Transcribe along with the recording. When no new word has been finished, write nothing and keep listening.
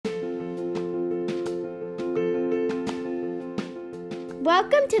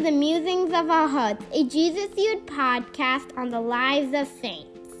Welcome to the Musings of Our Hearts, a Jesus Youth podcast on the lives of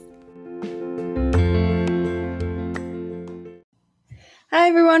saints. Hi,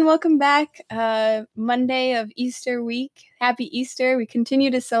 everyone. Welcome back. Monday of Easter week. Happy Easter. We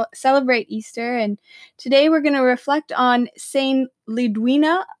continue to celebrate Easter. And today we're going to reflect on Saint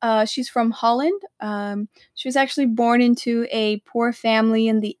Lidwina. She's from Holland. She was actually born into a poor family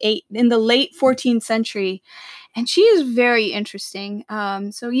in the late 14th century. And she is very interesting.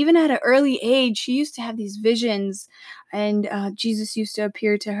 So even at an early age, she used to have these visions, and Jesus used to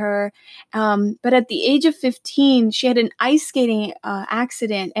appear to her. But at the age of 15, she had an ice skating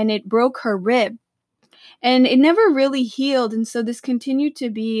accident, and it broke her rib. And it never really healed. And so this continued to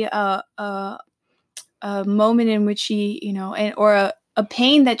be a moment in which she, or a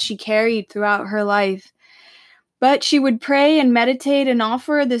pain that she carried throughout her life. But she would pray and meditate and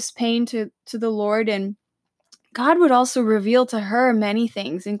offer this pain to the Lord, and God would also reveal to her many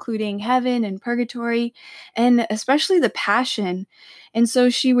things, including heaven and purgatory, and especially the passion. And so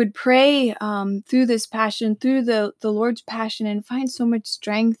she would pray through this passion, through the Lord's passion, and find so much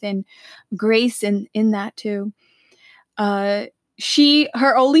strength and grace in that too. Her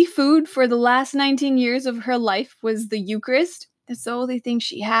only food for the last 19 years of her life was the Eucharist. That's the only thing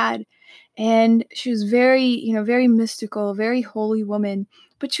she had. And she was very, very mystical, very holy woman.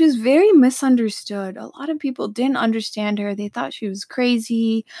 But she was very misunderstood. A lot of people didn't understand her. They thought she was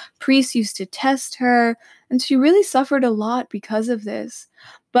crazy. Priests used to test her. And she really suffered a lot because of this.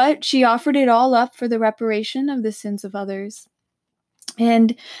 But she offered it all up for the reparation of the sins of others.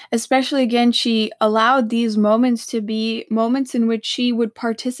 And especially, again, she allowed these moments to be moments in which she would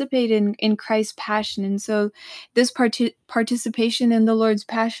participate in Christ's passion. And so this participation in the Lord's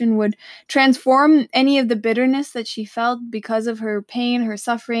passion would transform any of the bitterness that she felt because of her pain, her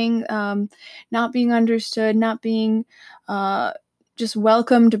suffering, not being understood, not being just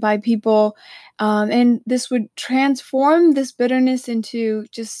welcomed by people. And this would transform this bitterness into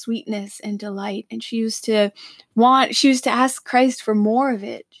just sweetness and delight. And she used to ask Christ for more of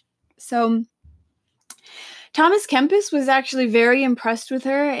it. So Thomas Kempis was actually very impressed with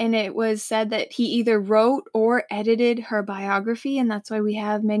her, and it was said that he either wrote or edited her biography, and that's why we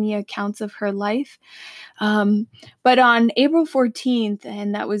have many accounts of her life. But on April 14th,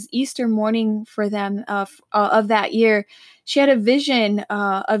 and that was Easter morning for them of that year, she had a vision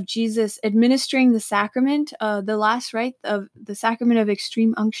of Jesus administering the sacrament, the last rite of the sacrament of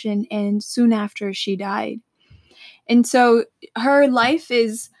extreme unction, and soon after she died. And so her life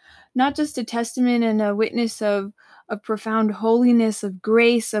is not just a testament and a witness of profound holiness, of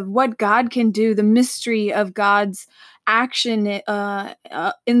grace, of what God can do, the mystery of God's action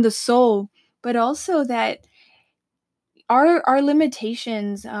in the soul, but also that our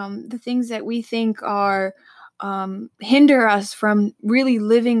limitations, the things that we think are hinder us from really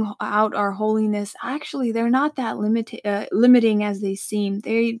living out our holiness, actually they're not that limiting as they seem.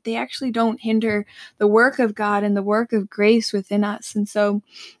 They actually don't hinder the work of God and the work of grace within us. And so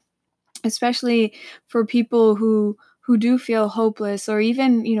especially for people who do feel hopeless, or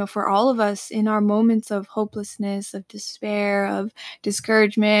even, for all of us in our moments of hopelessness, of despair, of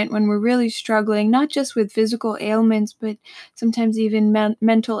discouragement, when we're really struggling, not just with physical ailments, but sometimes even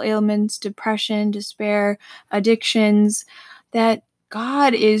mental ailments, depression, despair, addictions, that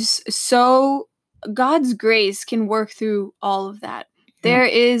God's grace can work through all of that. There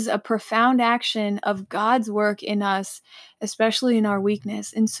is a profound action of God's work in us, especially in our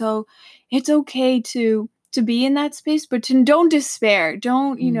weakness. And so it's okay to be in that space, but don't despair.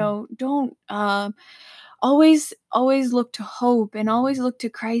 Don't always look to hope, and always look to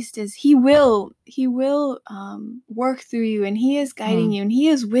Christ, as He will work through you, and He is guiding you, and He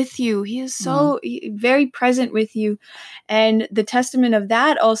is with you. He is so very present with you. And the testament of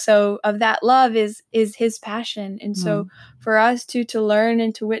that also, of that love, is His passion. And so for us to learn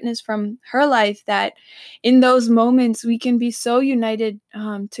and to witness from her life, that in those moments we can be so united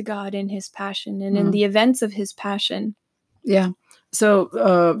to God in His passion and in the events of His passion. Yeah. So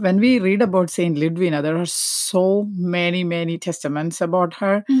when we read about Saint Lidwina, there are so many testaments about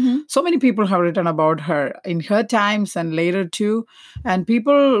her. So many people have written about her in her times and later too. And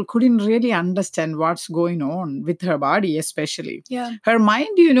people couldn't really understand what's going on with her body, especially. Yeah. Her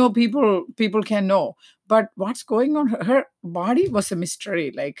mind, people can know. But what's going on? Her body was a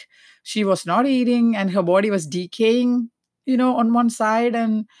mystery. Like, she was not eating, and her body was decaying, on one side.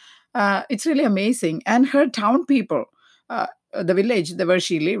 And it's really amazing. And her town people, the village where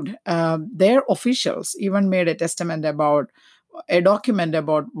she lived, their officials even made a document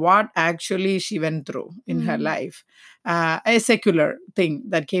about what actually she went through in her life, a secular thing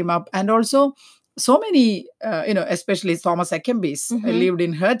that came up. And also so many, especially Thomas Akempis lived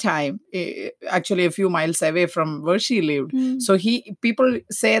in her time, actually a few miles away from where she lived. So people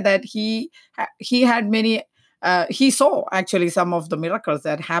say that he had many. He saw actually some of the miracles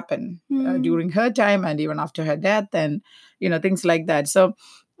that happened during her time and even after her death, and things like that. So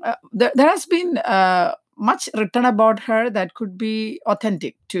there has been much written about her that could be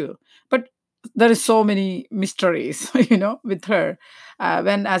authentic too, but there is so many mysteries, with her.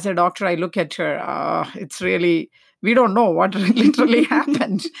 When as a doctor I look at her, it's really, we don't know what literally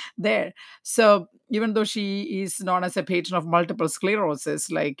happened there. So even though she is known as a patron of multiple sclerosis,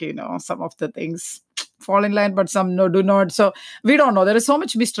 like some of the things fall in line, but some no do not. So we don't know. There is so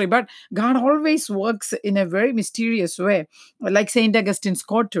much mystery, but God always works in a very mysterious way, like Saint Augustine's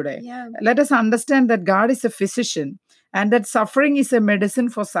quote today. Yeah. Let us understand that God is a physician and that suffering is a medicine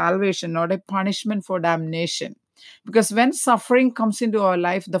for salvation, not a punishment for damnation. Because when suffering comes into our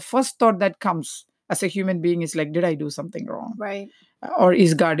life, the first thought that comes as a human being is like, did I do something wrong? Right. Or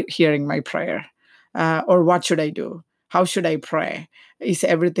is God hearing my prayer? Or what should I do? How should I pray? Is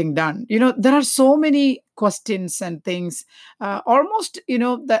everything done? There are so many questions and things. Almost,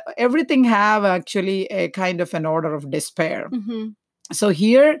 that everything have actually a kind of an order of despair. So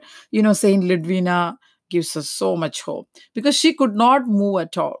here, Saint Ludwina gives us so much hope because she could not move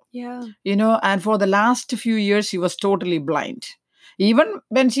at all. Yeah. And for the last few years, she was totally blind. Even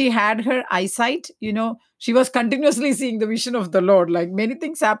when she had her eyesight, she was continuously seeing the vision of the Lord, like many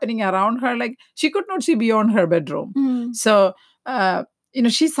things happening around her, like she could not see beyond her bedroom. So,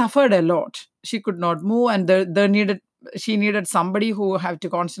 she suffered a lot. She could not move, and she needed somebody who have to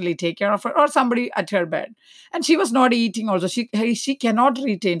constantly take care of her, or somebody at her bed. And she was not eating also. She cannot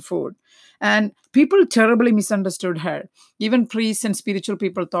retain food. And people terribly misunderstood her. Even priests and spiritual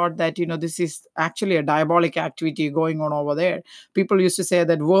people thought that, this is actually a diabolic activity going on over there. People used to say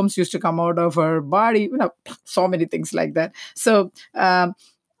that worms used to come out of her body, so many things like that. So,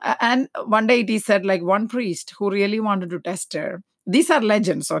 and one day it is said, like, one priest who really wanted to test her. These are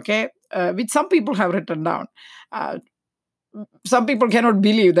legends, okay, which some people have written down. Some people cannot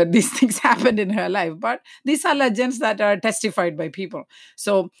believe that these things happened in her life, but these are legends that are testified by people.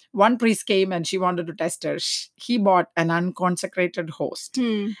 So one priest came and she wanted to test her. He bought an unconsecrated host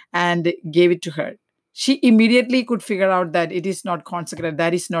and gave it to her. She immediately could figure out that it is not consecrated,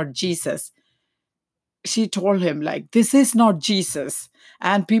 that is not Jesus. She told him, like, this is not Jesus.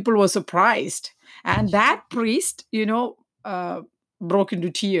 And people were surprised. And that priest, broke into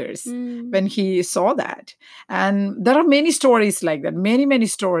tears when he saw that. And there are many stories like that, many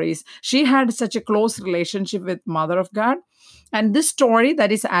stories. She had such a close relationship with Mother of God. And this story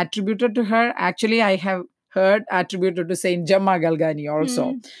that is attributed to her, actually, I have heard attributed to Saint Gemma Galgani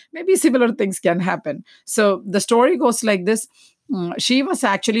also. Maybe similar things can happen. So the story goes like this. She was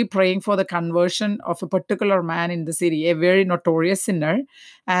actually praying for the conversion of a particular man in the city, a very notorious sinner,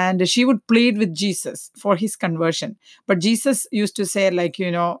 and she would plead with Jesus for his conversion. But Jesus used to say, like,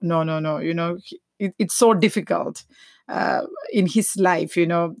 no, it's so difficult in his life,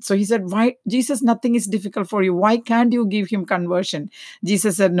 So he said, why, Jesus, nothing is difficult for you. Why can't you give him conversion?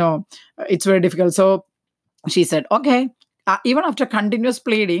 Jesus said, no, it's very difficult. So she said, okay. Even after continuous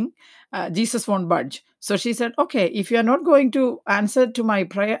pleading, Jesus won't budge. So she said, okay, if you are not going to answer my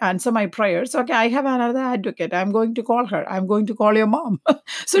prayers, okay, I have another advocate. I'm going to call her. I'm going to call your mom.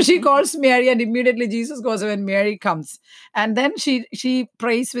 So she calls Mary, and immediately Jesus goes when Mary comes. And then she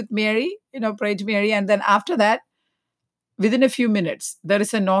prays with Mary, pray to Mary. And then after that, within a few minutes, there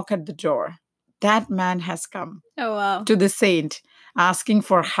is a knock at the door. That man has come to the saint, asking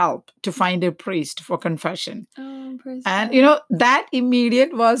for help to find a priest for confession. And that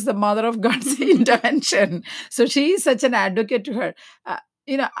immediate was the Mother of God's intervention. So she is such an advocate to her.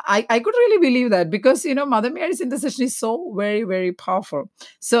 I could really believe that because Mother Mary's intercession is so very, very powerful.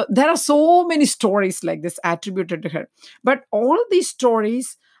 So there are so many stories like this attributed to her. But all these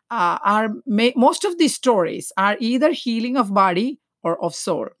stories most of these stories are either healing of body or of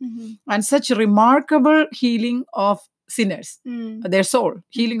soul, and such remarkable healing of sinners, their soul,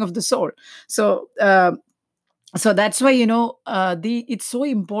 healing of the soul. So so that's why it's so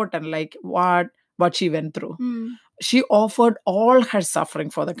important, like what she went through. She offered all her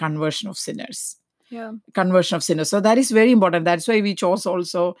suffering for the conversion of sinners. Conversion of sinners. So that is very important. That's why we chose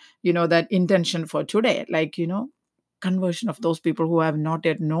also that intention for today, like conversion of those people who have not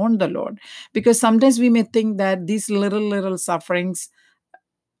yet known the Lord. Because sometimes we may think that these little sufferings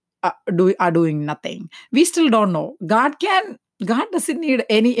are doing nothing. We still don't know. God doesn't need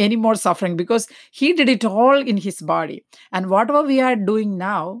any more suffering because he did it all in his body. And whatever we are doing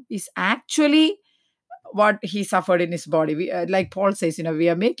now is actually what he suffered in his body. Like Paul says, we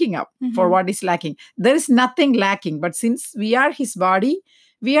are making up for Mhm. what is lacking. There is nothing lacking, but since we are his body,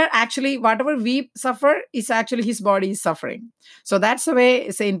 we are actually, whatever we suffer is actually his body is suffering. So that's the way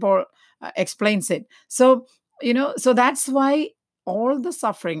Saint Paul explains it. So, so that's why all the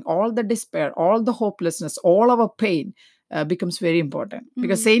suffering, all the despair, all the hopelessness, all our pain becomes very important.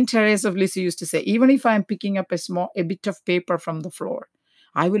 Because Mhm. Saint Teresa of Lisieux used to say, even if I'm picking up a bit of paper from the floor,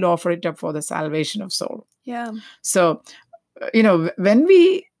 I will offer it up for the salvation of soul. Yeah. So, when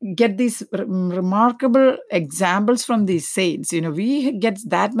we get these remarkable examples from these saints, we get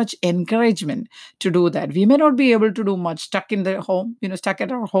that much encouragement to do that. We may not be able to do much stuck in the home, stuck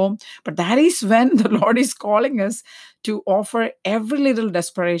at our home, but that is when the Lord is calling us to offer every little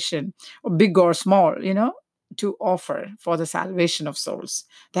desperation, big or small, to offer for the salvation of souls.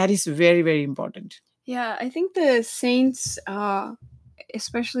 That is very, very important. Yeah, I think the saints,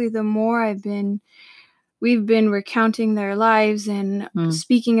 especially the more we've been recounting their lives and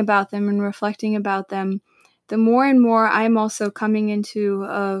speaking about them and reflecting about them, the more and more I'm also coming into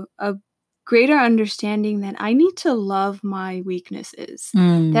a greater understanding that I need to love my weaknesses.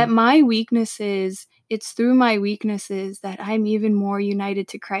 That my weaknesses, it's through my weaknesses that I'm even more united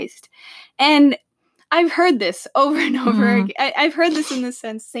to Christ. And I've heard this over and over again. I've heard this in the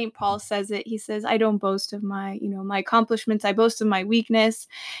sense, St. Paul says it. He says, I don't boast of my accomplishments. I boast of my weakness.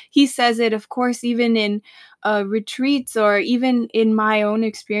 He says it, of course, even in retreats or even in my own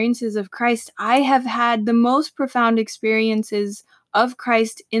experiences of Christ. I have had the most profound experiences of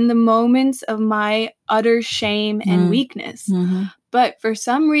Christ in the moments of my utter shame and weakness. But for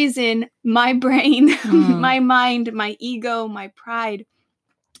some reason, my brain, my mind, my ego, my pride,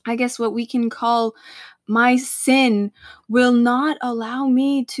 I guess what we can call my sin, will not allow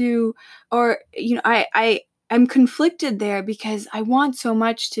me to, or, I'm conflicted there because I want so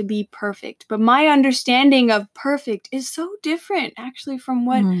much to be perfect. But my understanding of perfect is so different actually from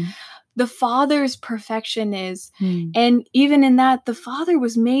what the Father's perfection is. And even in that, the Father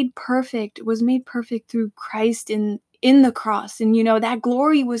was made perfect through Christ in the cross. And, that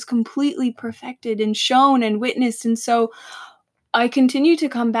glory was completely perfected and shown and witnessed. And so I continue to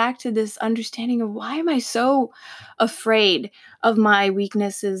come back to this understanding of why am I so afraid of my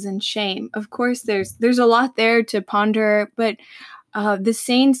weaknesses and shame? Of course, there's a lot there to ponder, but the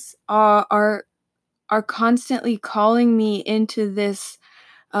saints are constantly calling me into this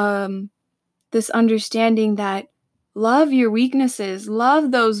this understanding that love your weaknesses,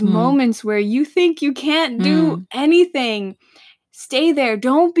 love those moments where you think you can't do anything. Stay there.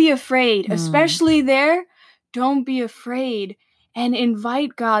 Don't be afraid, especially there. Don't be afraid. And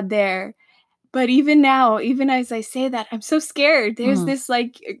invite God there. But even now, even as I say that, I'm so scared. There's this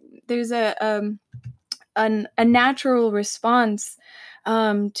there's a natural response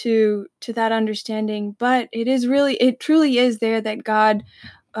to that understanding. But it truly is there that God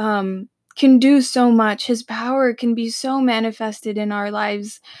can do so much. His power can be so manifested in our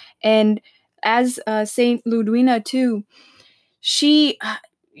lives. And as Saint Ludwina too, she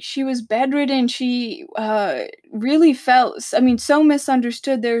was bedridden. She really felt, so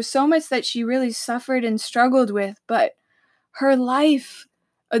misunderstood. There was so much that she really suffered and struggled with, but her life,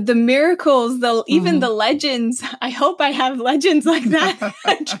 the miracles, even the legends, I hope I have legends like that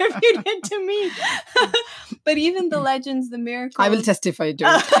attributed to me. But even the legends, the miracles. I will testify to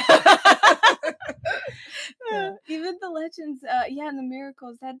it. Even the legends, and the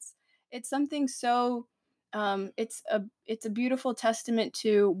miracles, it's something so it's a beautiful testament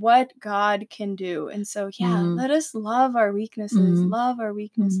to what God can do. And so let us love our weaknesses. Love our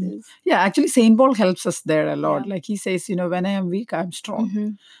weaknesses. Yeah, actually Saint Paul helps us there a lot. Yeah. Like he says, when I am weak, I am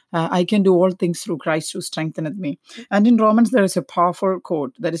strong. I can do all things through Christ who strengtheneth me. And in Romans there is a powerful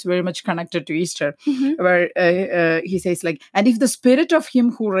quote that is very much connected to Easter, where he says, and if the spirit of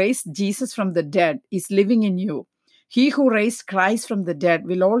him who raised Jesus from the dead is living in you, he who raised Christ from the dead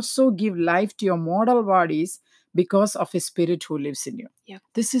will also give life to your mortal bodies because of his spirit who lives in you. Yeah.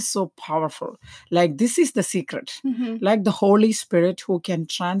 This is so powerful. This is the secret. The Holy Spirit who can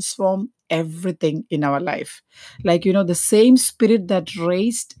transform everything in our life. The same spirit that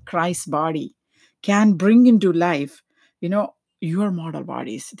raised Christ's body can bring into life, your mortal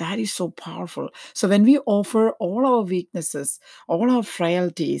bodies. That is so powerful. So when we offer all our weaknesses, all our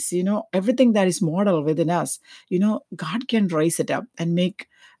frailties, everything that is mortal within us, God can raise it up and make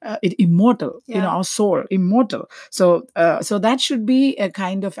it immortal, our soul immortal. So that should be a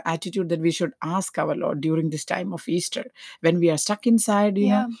kind of attitude that we should ask our Lord during this time of Easter, when we are stuck inside,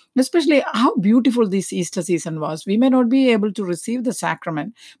 especially how beautiful this Easter season was. We may not be able to receive the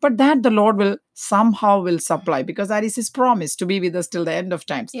sacrament, but that the Lord will somehow supply, because that is his promise to be with us till the end of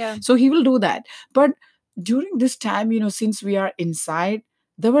times. Yeah. So he will do that. But during this time, since we are inside,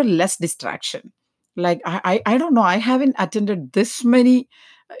 there were less distraction. Like I don't know, I haven't attended this many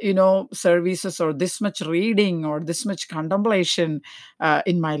services, or this much reading, or this much contemplation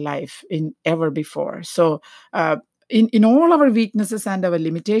in my life in ever before. So in all our weaknesses and our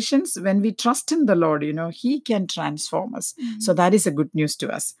limitations, when we trust in the Lord, he can transform us. So that is a good news to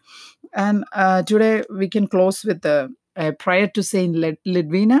us. And today we can close with a prayer to Saint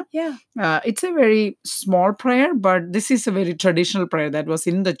Lidwina. Yeah. It's a very small prayer, but this is a very traditional prayer that was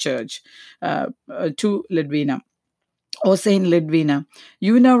in the church to Lidwina. O Saint Lidwina,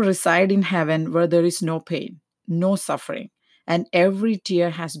 you now reside in heaven where there is no pain, no suffering, and every tear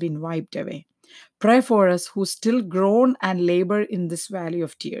has been wiped away. Pray for us who still groan and labor in this valley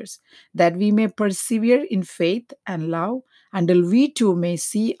of tears, that we may persevere in faith and love until we too may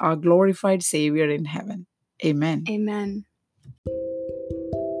see our glorified Savior in heaven. Amen. Amen.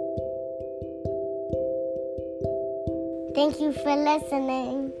 Thank you for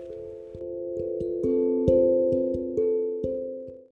listening.